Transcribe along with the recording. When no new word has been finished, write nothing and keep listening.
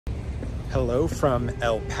Hello from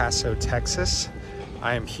El Paso, Texas.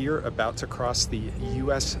 I am here about to cross the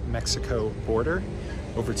US-Mexico border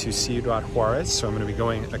over to Ciudad Juarez. So I'm going to be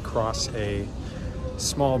going across a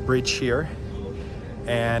small bridge here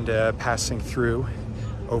and passing through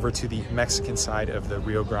over to the Mexican side of the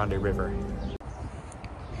Rio Grande River.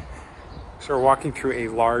 So we're walking through a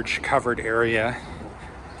large covered area.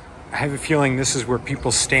 I have a feeling this is where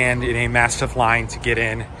people stand in a massive line to get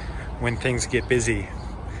in when things get busy.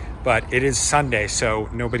 But it is Sunday, so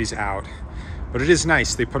nobody's out. But it is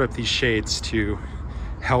nice. They put up these shades to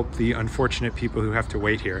help the unfortunate people who have to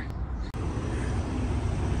wait here.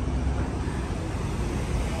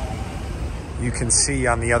 You can see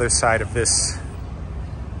on the other side of this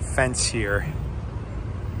fence here,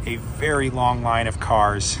 a very long line of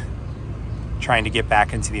cars trying to get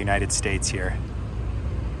back into the United States here.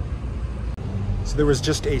 So there was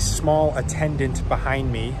just a small attendant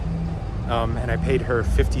behind me, and I paid her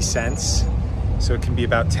 50 cents. So it can be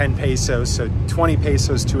about 10 pesos, so 20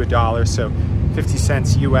 pesos to $1, so 50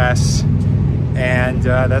 cents US. And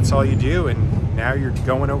that's all you do, and now you're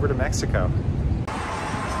going over to Mexico. You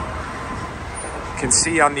can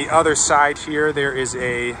see on the other side here, there is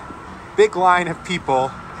a big line of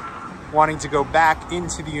people wanting to go back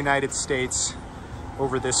into the United States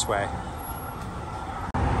over this way.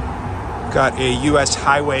 Got a US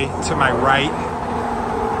highway to my right.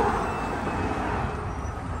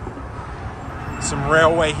 Some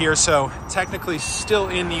railway here, so technically still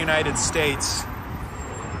in the United States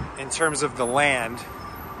in terms of the land.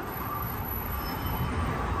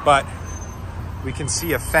 But we can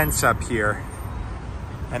see a fence up here,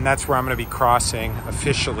 and that's where I'm going to be crossing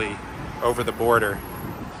officially over the border.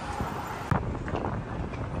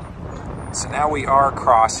 So now we are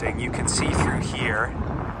crossing. You can see through here.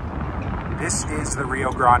 This is the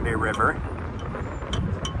Rio Grande River.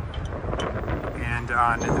 And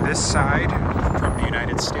on this side from the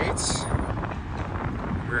United States,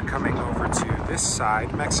 we're coming over to this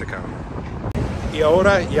side, Mexico. Y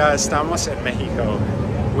ahora ya estamos en Mexico.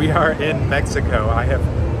 We are in Mexico. I have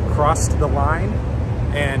crossed the line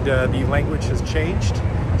and the language has changed.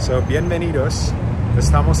 So bienvenidos.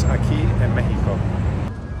 Estamos aquí en Mexico.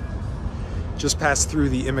 Just passed through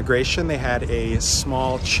the immigration. They had a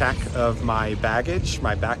small check of my baggage,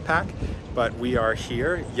 my backpack, but we are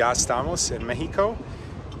here. Ya estamos en Mexico.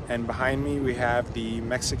 And behind me we have the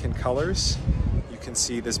Mexican colors. You can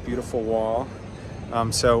see this beautiful wall.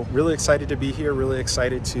 So really excited to be here, really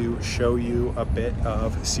excited to show you a bit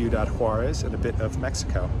of Ciudad Juarez and a bit of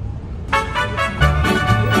Mexico.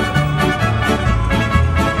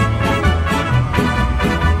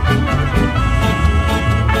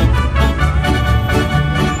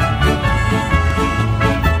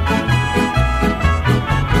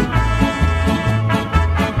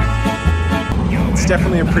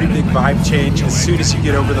 Definitely a pretty big vibe change as soon as you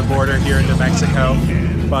get over the border here into Mexico,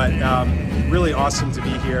 but really awesome to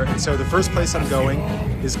be here. And so the first place I'm going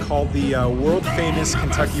is called the world famous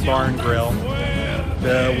Kentucky Bar and Grill.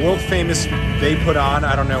 The world famous they put on,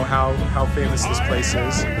 I don't know how famous this place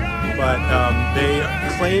is, but they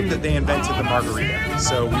claim that they invented the margarita.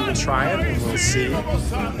 So we will try it and we'll see.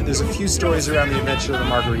 There's a few stories around the invention of the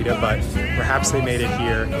margarita, but perhaps they made it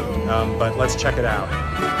here, but let's check it out.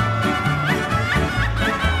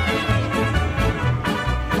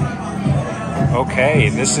 Okay,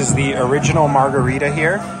 this is the original margarita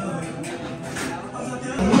here.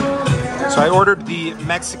 So I ordered the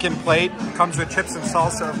Mexican plate. Comes with chips and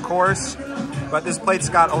salsa, of course. But this plate's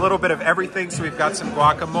got a little bit of everything. So we've got some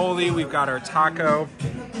guacamole, we've got our taco.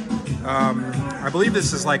 I believe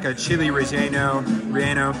this is like a chili relleno,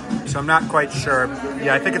 so I'm not quite sure.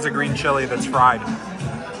 Yeah, I think it's a green chili that's fried.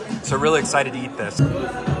 So really excited to eat this.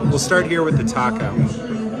 We'll start here with the taco.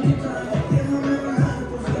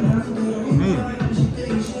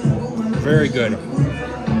 Very good.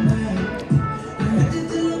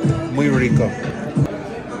 Muy rico.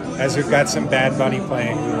 As we've got some Bad Bunny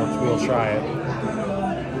playing, we'll try it.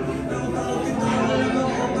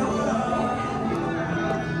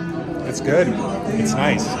 It's good. It's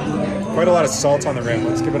nice. Quite a lot of salt on the rim.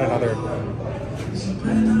 Let's give it another.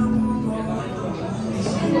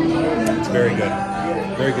 It's very good.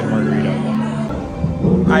 Very good margarita.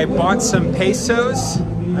 I bought some pesos.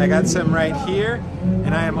 I got some right here,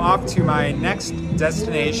 and I am off to my next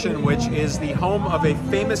destination, which is the home of a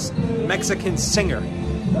famous Mexican singer.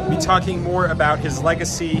 We'll be talking more about his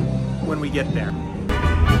legacy when we get there.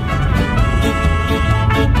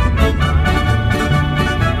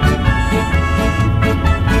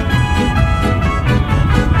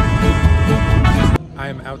 I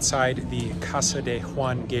am outside the Casa de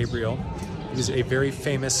Juan Gabriel. He was a very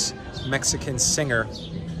famous Mexican singer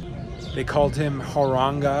They called him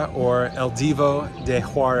Jaranga, or El Divo de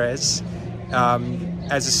Juarez.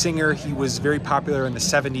 As a singer, he was very popular in the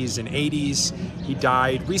 70s and 80s. He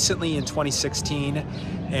died recently in 2016,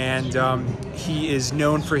 and he is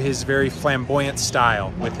known for his very flamboyant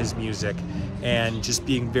style with his music and just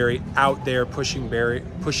being very out there, pushing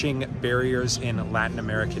barriers in Latin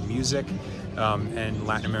American music and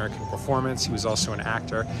Latin American performance. He was also an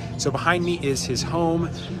actor. So behind me is his home.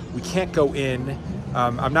 We can't go in.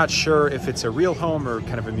 I'm not sure if it's a real home or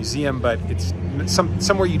kind of a museum, but it's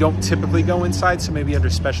somewhere you don't typically go inside, so maybe under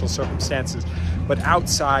special circumstances. But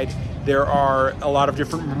outside, there are a lot of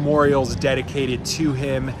different memorials dedicated to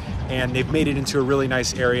him, and they've made it into a really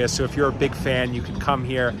nice area. So if you're a big fan, you can come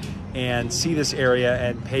here and see this area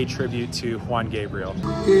and pay tribute to Juan Gabriel.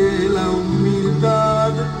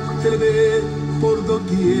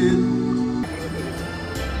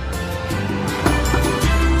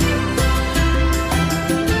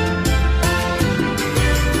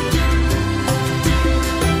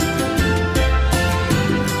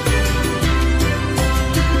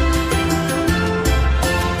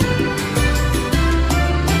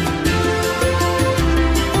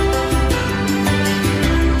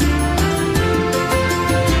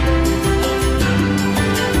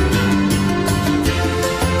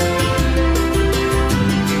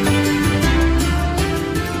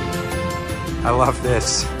 I love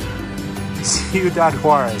this. Ciudad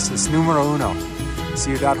Juarez es número uno.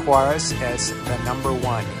 Ciudad Juarez es the number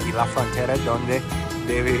one y la frontera donde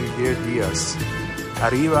debe vivir Dios.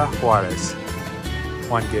 Arriba Juarez.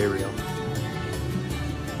 Juan Gabriel.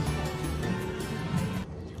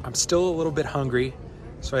 I'm still a little bit hungry,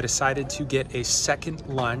 so I decided to get a second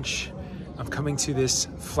lunch. I'm coming to this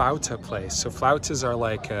flauta place. So flautas are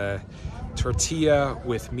like a tortilla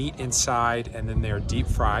with meat inside, and then they're deep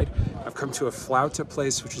fried. I've come to a flauta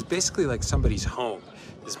place, which is basically like somebody's home.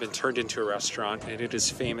 It's been turned into a restaurant, and it is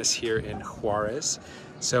famous here in Juarez.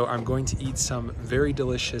 So I'm going to eat some very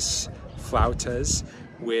delicious flautas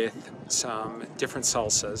with some different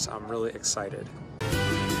salsas. I'm really excited.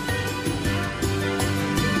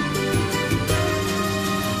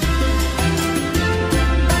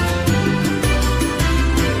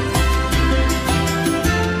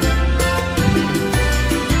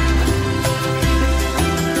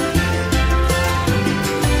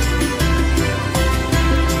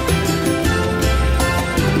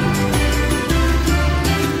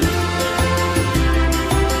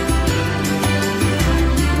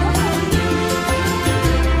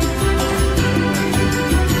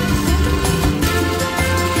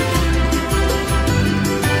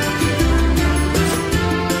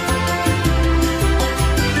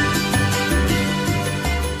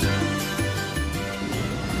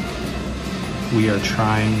 We are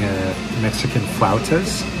trying Mexican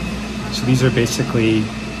flautas. So these are basically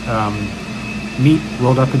meat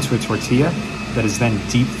rolled up into a tortilla that is then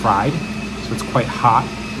deep fried. So it's quite hot,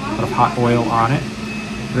 a lot of hot oil on it.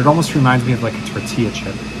 But it almost reminds me of like a tortilla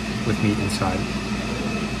chip with meat inside.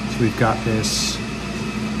 So we've got this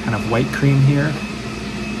kind of white cream here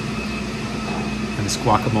and this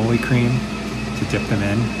guacamole cream to dip them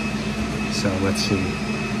in. So let's see.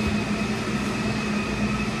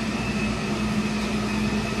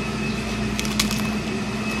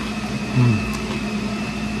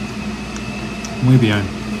 Muy bien.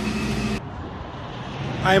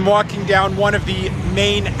 I am walking down one of the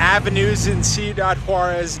main avenues in Ciudad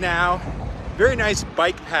Juarez now. Very nice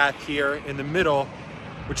bike path here in the middle,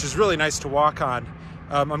 which is really nice to walk on.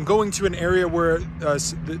 I'm going to an area where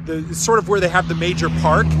sort of where they have the major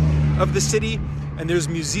park of the city, and there's a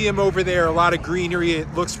museum over there, a lot of greenery.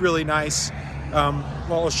 It looks really nice. Well,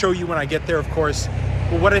 I'll show you when I get there, of course.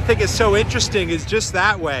 But what I think is so interesting is just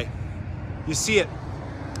that way. You see it.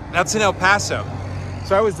 That's in El Paso.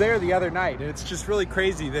 So I was there the other night, and it's just really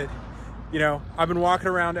crazy that, you know, I've been walking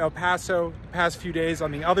around El Paso the past few days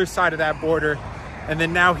on the other side of that border, and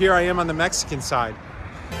then now here I am on the Mexican side.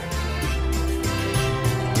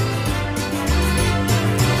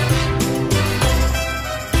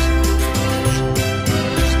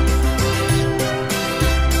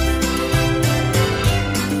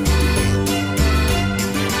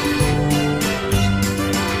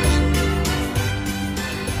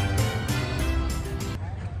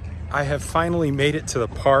 I have finally made it to the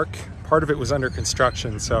park. Part of it was under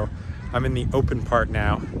construction, so I'm in the open part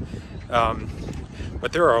now.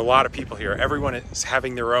 But there are a lot of people here. Everyone is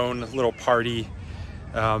having their own little party.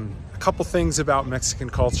 A couple things about Mexican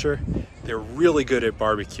culture. They're really good at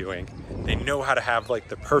barbecuing. They know how to have like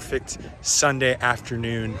the perfect Sunday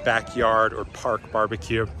afternoon backyard or park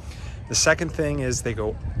barbecue. The second thing is they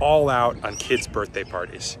go all out on kids' birthday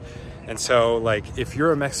parties. And so like if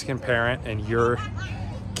you're a Mexican parent and your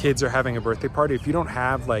kids are having a birthday party, if you don't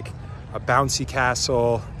have like a bouncy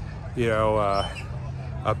castle, you know, a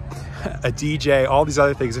DJ, all these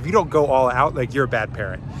other things, if you don't go all out, like you're a bad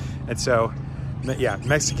parent. And so yeah,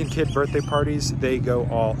 Mexican kid birthday parties, they go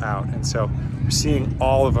all out. And so we're seeing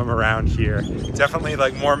all of them around here. Definitely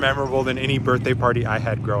like more memorable than any birthday party I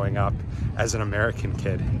had growing up as an American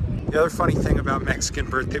kid. The other funny thing about Mexican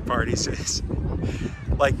birthday parties is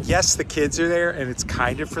like, yes, the kids are there and it's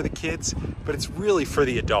kind of for the kids, but it's really for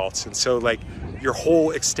the adults. And so like your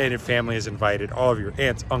whole extended family is invited, all of your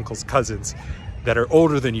aunts, uncles, cousins that are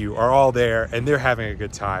older than you are all there and they're having a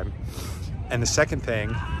good time. And the second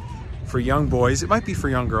thing, for young boys, it might be for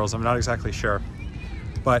young girls, I'm not exactly sure,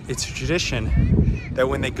 but it's a tradition that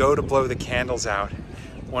when they go to blow the candles out,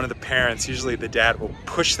 one of the parents, usually the dad, will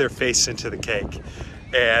push their face into the cake.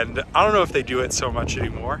 And I don't know if they do it so much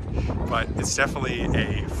anymore, but it's definitely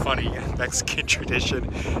a funny Mexican tradition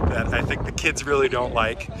that I think the kids really don't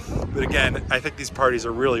like. But again, I think these parties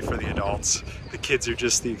are really for the adults. The kids are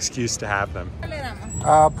just the excuse to have them.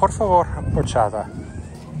 Por favor, horchata.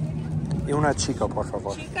 Y una chica, por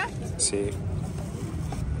favor. Chica? Sí.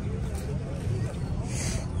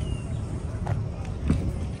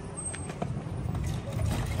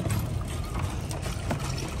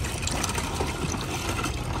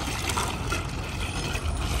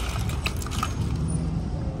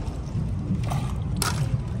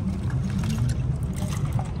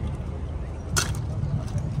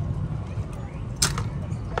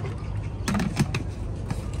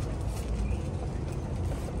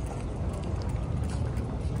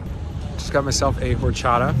 Got myself a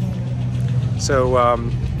horchata. So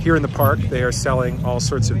here in the park they are selling all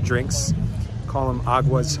sorts of drinks. Call them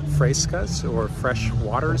aguas frescas or fresh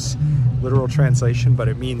waters, literal translation, but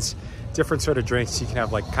it means different sort of drinks. You can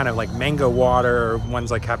have like kind of like mango water, or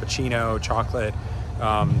ones like cappuccino, chocolate.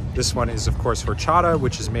 This one is of course horchata,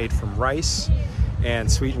 which is made from rice and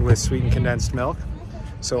sweetened with sweetened condensed milk.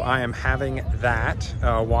 So I am having that,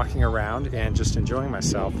 walking around and just enjoying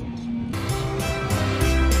myself.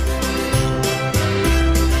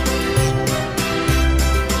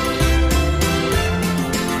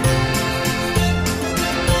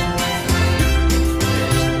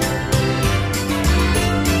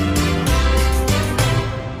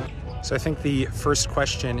 So I think the first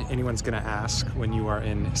question anyone's gonna ask when you are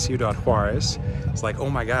in Ciudad Juarez is like, oh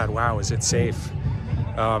my God, wow, is it safe?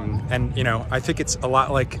 And you know, I think it's a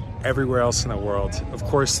lot like everywhere else in the world. Of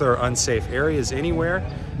course, there are unsafe areas anywhere,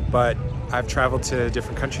 but I've traveled to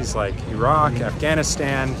different countries like Iraq,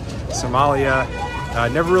 Afghanistan, Somalia.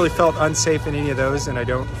 Never really felt unsafe in any of those, and I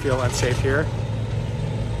don't feel unsafe here.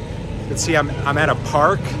 You can see I'm at a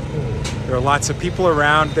park. There are lots of people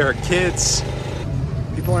around, there are kids.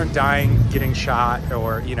 People aren't dying, getting shot,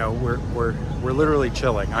 or you know, we're literally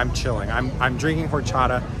chilling. I'm chilling. I'm drinking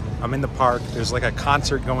horchata. I'm in the park. There's like a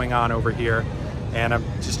concert going on over here, and I'm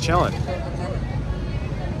just chilling.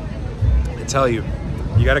 I tell you,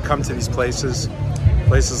 you got to come to these places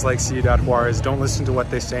like Ciudad Juarez. Don't listen to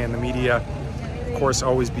what they say in the media. Of course,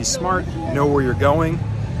 always be smart. Know where you're going,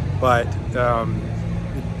 but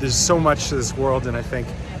there's so much to this world, and I think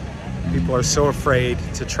people are so afraid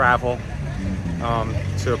to travel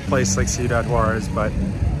to a place like Ciudad Juarez, but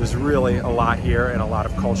there's really a lot here and a lot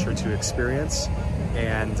of culture to experience,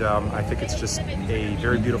 and I think it's just a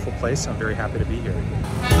very beautiful place. I'm very happy to be here.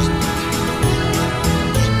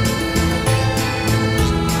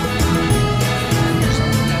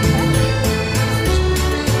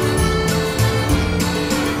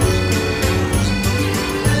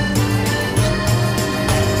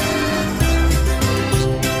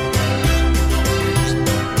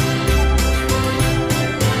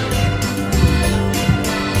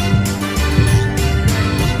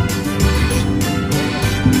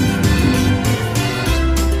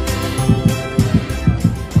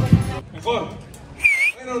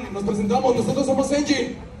 Nos presentamos, nosotros somos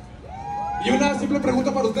Engie. Y una simple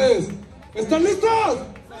pregunta para ustedes. ¿Están listos?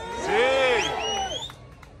 Sí.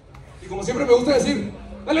 Y como siempre me gusta decir,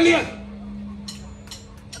 ¡dale, Lian!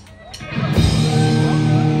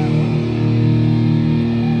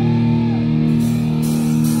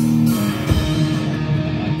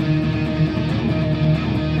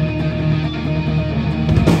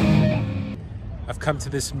 I've come to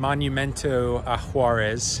this Monumento a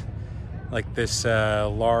Juarez, like this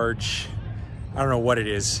large, I don't know what it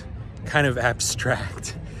is, kind of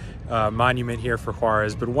abstract monument here for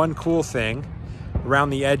Juarez. But one cool thing,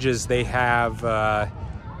 around the edges they have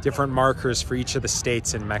different markers for each of the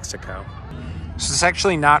states in Mexico. So it's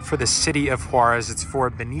actually not for the city of Juarez, it's for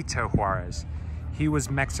Benito Juarez. He was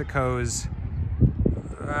Mexico's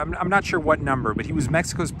I'm not sure what number, but he was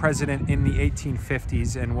Mexico's president in the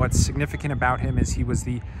 1850s, and what's significant about him is he was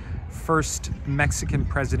the first Mexican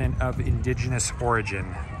president of indigenous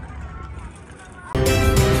origin.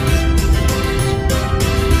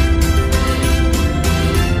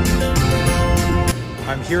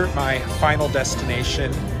 I'm here at my final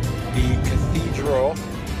destination, the Cathedral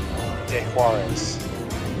de Juarez.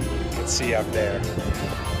 You can see up there.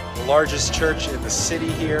 The largest church in the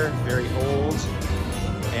city here, very old.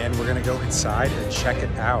 And we're gonna go inside and check it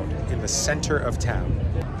out in the center of town.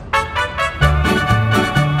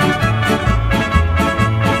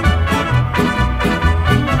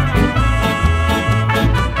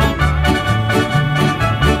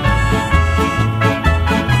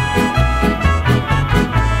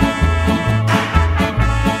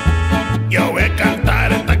 Yo voy a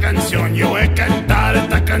cantar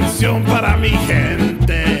esta canción para mi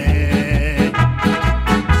gente, con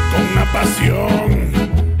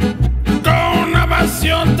una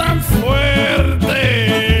pasión tan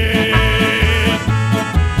fuerte.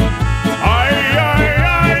 Ay, ay,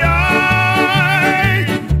 ay, ay,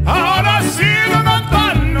 ahora sigo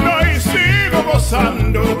cantando y sigo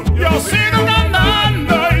gozando, yo sigo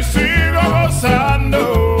cantando y sigo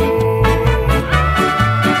gozando.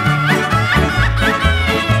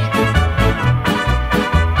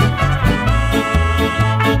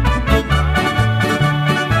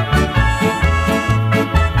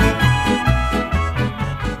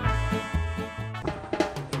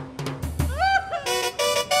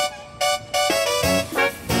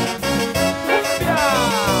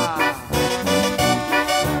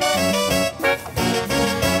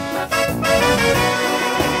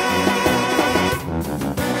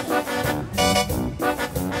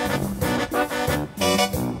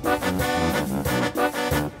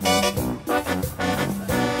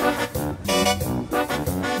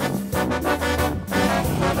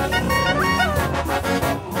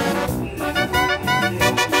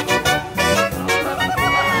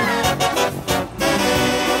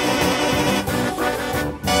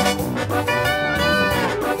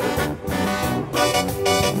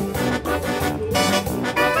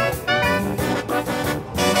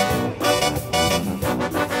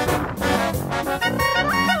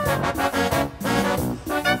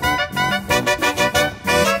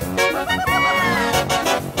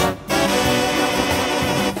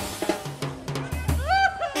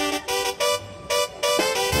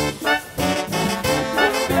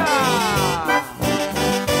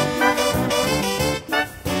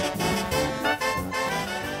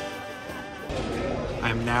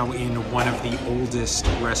 I'm now in one of the oldest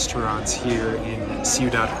restaurants here in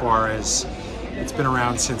Ciudad Juarez. It's been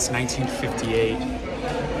around since 1958,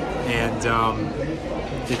 and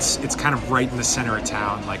it's kind of right in the center of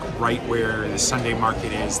town, like right where the Sunday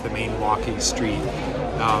market is, the main walking street.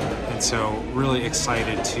 And so really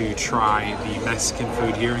excited to try the Mexican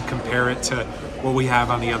food here and compare it to what we have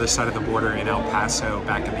on the other side of the border in El Paso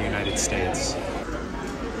back in the United States.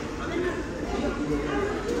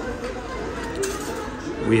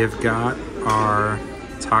 We have got our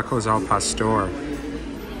tacos al pastor.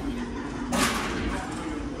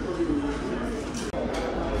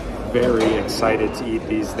 Very excited to eat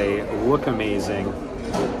these. They look amazing.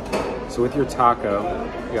 So with your taco,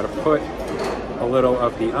 you gotta put a little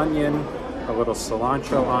of the onion, a little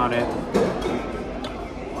cilantro on it.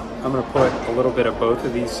 I'm gonna put a little bit of both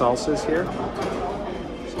of these salsas here.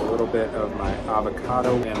 So a little bit of my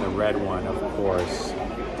avocado and the red one, of course.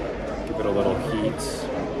 Give it a little heat.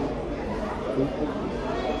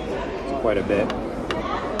 It's quite a bit.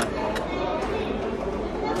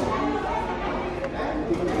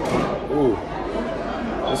 Ooh,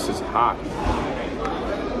 this is hot.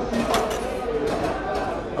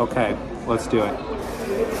 Okay, let's do it.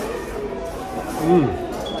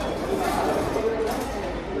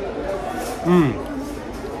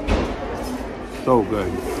 So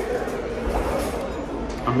good.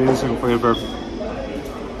 Amazing flavor.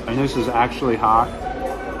 And this is actually hot,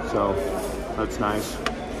 so that's nice.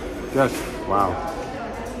 Just, wow.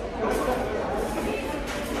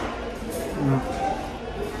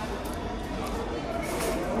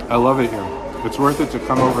 I love it here. It's worth it to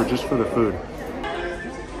come over just for the food.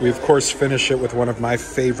 We of course finish it with one of my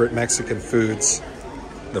favorite Mexican foods,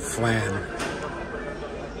 the flan.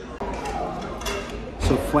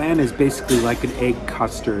 So flan is basically like an egg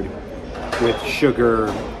custard with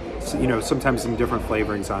sugar, you know, sometimes some different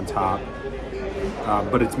flavorings on top.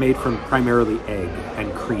 But it's made from primarily egg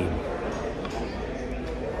and cream.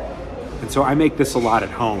 And so I make this a lot at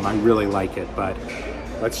home. I really like it, but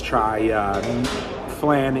let's try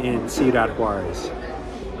flan in Ciudad Juarez.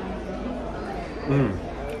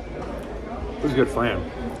 It was a good flan.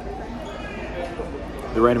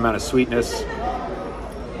 The right amount of sweetness,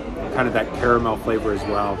 kind of that caramel flavor as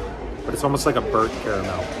well, but it's almost like a burnt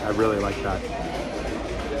caramel. I really like that.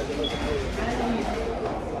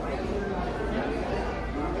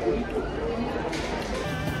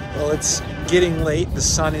 Well, it's getting late. The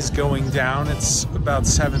sun is going down. It's about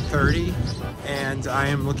 7:30, and I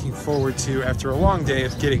am looking forward to, after a long day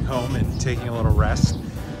of getting home and taking a little rest.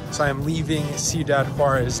 So I am leaving Ciudad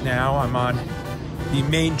Juarez now. I'm on the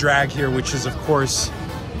main drag here, which is of course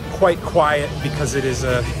quite quiet because it is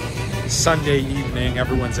a Sunday evening.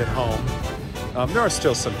 Everyone's at home. There are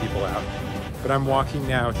still some people out, but I'm walking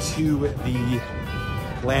now to the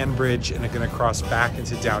land bridge and I'm gonna cross back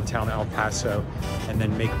into downtown El Paso and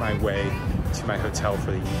then make my way to my hotel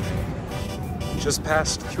for the evening. Just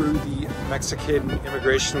passed through the Mexican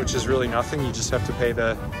immigration, which is really nothing. You just have to pay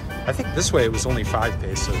the, I think this way it was only 5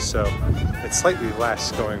 pesos, so it's slightly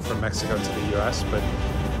less going from Mexico to the US, but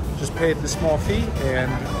just paid the small fee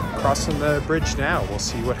and crossing the bridge now. We'll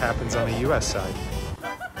see what happens on the US side.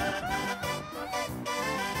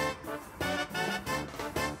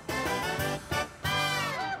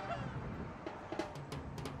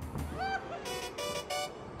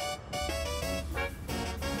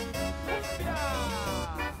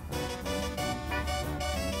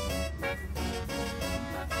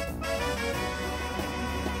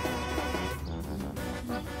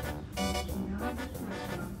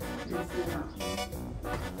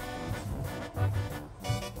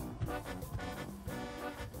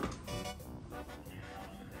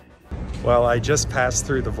 Well, I just passed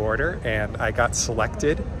through the border and I got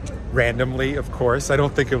selected randomly, of course. I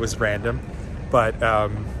don't think it was random, but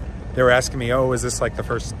they were asking me, oh, is this like the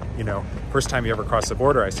first time you ever crossed the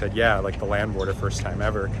border? I said, yeah, like the land border, first time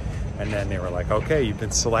ever. And then they were like, okay, you've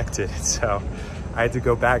been selected. So I had to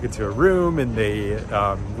go back into a room and they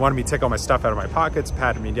wanted me to take all my stuff out of my pockets,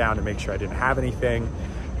 patted me down to make sure I didn't have anything.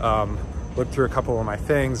 Looked through a couple of my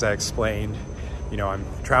things. I explained, I'm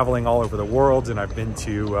traveling all over the world and I've been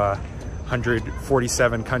to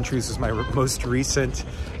 147 countries was my most recent.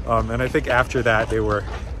 And I think after that, they were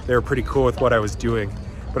pretty cool with what I was doing.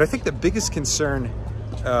 But I think the biggest concern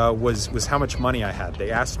was how much money I had.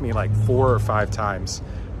 They asked me like 4 or 5 times,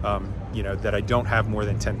 that I don't have more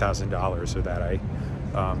than $10,000 or that I,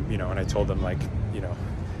 and I told them like,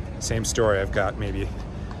 same story. I've got maybe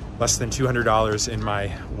less than $200 in my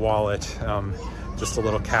wallet, just a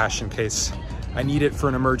little cash in case I need it for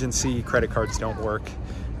an emergency. Credit cards don't work.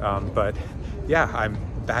 But yeah, I'm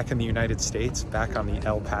back in the United States, back on the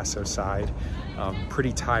El Paso side.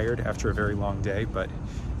 Pretty tired after a very long day, but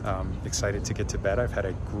excited to get to bed. I've had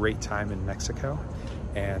a great time in Mexico,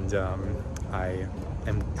 and I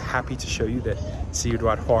am happy to show you that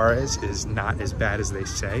Ciudad Juarez is not as bad as they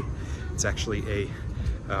say. It's actually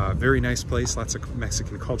a very nice place, lots of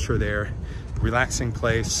Mexican culture there, relaxing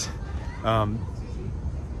place.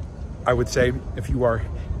 I would say if you are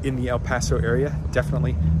in the El Paso area,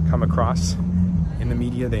 definitely come across. In the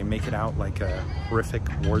media, they make it out like a horrific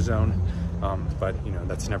war zone, but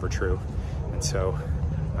that's never true. And so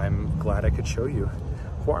I'm glad I could show you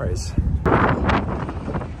Juarez.